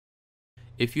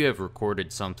If you have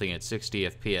recorded something at 60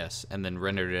 FPS and then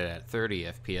rendered it at 30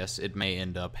 FPS, it may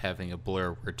end up having a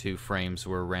blur where two frames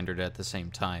were rendered at the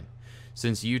same time.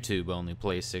 Since YouTube only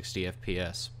plays 60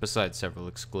 FPS, besides several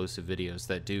exclusive videos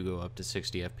that do go up to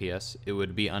 60 FPS, it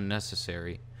would be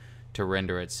unnecessary to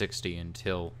render at 60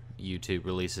 until YouTube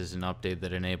releases an update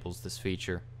that enables this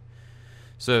feature.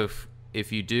 So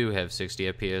if you do have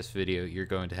 60 FPS video, you're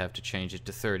going to have to change it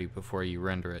to 30 before you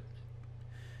render it.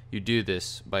 You do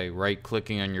this by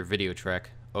right-clicking on your video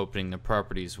track, opening the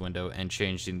Properties window, and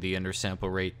changing the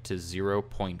undersample rate to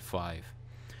 0.5.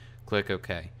 Click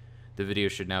OK. The video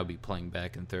should now be playing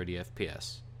back in 30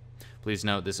 FPS. Please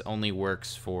note this only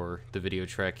works for the video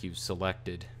track you've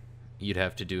selected. You'd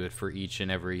have to do it for each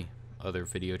and every other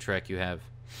video track you have.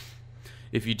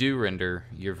 If you do render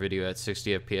your video at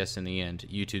 60 FPS in the end,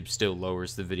 YouTube still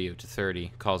lowers the video to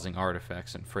 30, causing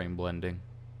artifacts and frame blending.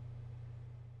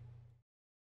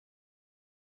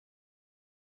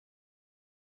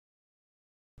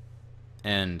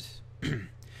 And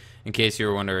in case you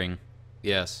were wondering,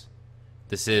 yes,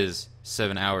 this is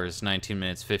 7 hours, 19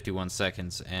 minutes, 51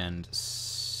 seconds, and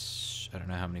I don't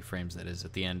know how many frames that is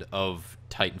at the end of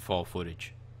Titanfall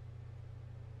footage.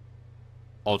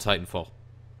 All Titanfall.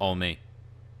 All me.